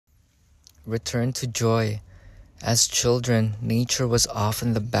return to joy. As children, nature was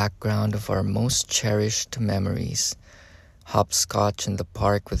often the background of our most cherished memories. Hopscotch in the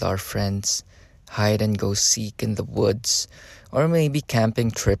park with our friends, hide and go seek in the woods, or maybe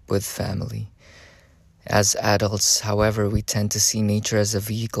camping trip with family. As adults, however, we tend to see nature as a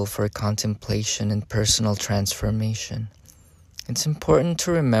vehicle for contemplation and personal transformation. It's important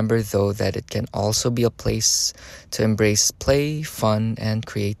to remember, though, that it can also be a place to embrace play, fun, and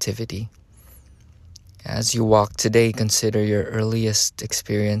creativity. As you walk today, consider your earliest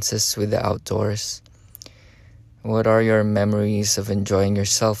experiences with the outdoors. What are your memories of enjoying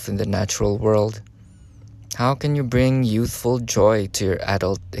yourself in the natural world? How can you bring youthful joy to your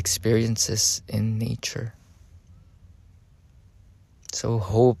adult experiences in nature? So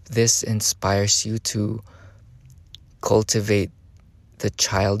hope this inspires you to cultivate the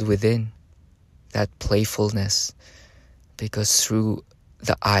child within, that playfulness, because through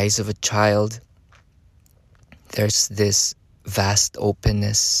the eyes of a child, there's this vast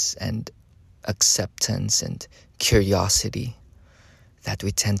openness and acceptance and curiosity that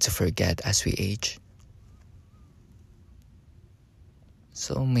we tend to forget as we age.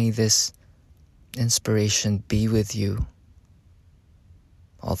 So may this inspiration be with you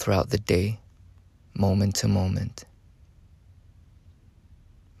all throughout the day, moment to moment.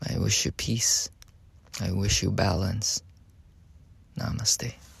 I wish you peace. I wish you balance.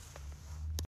 Namaste.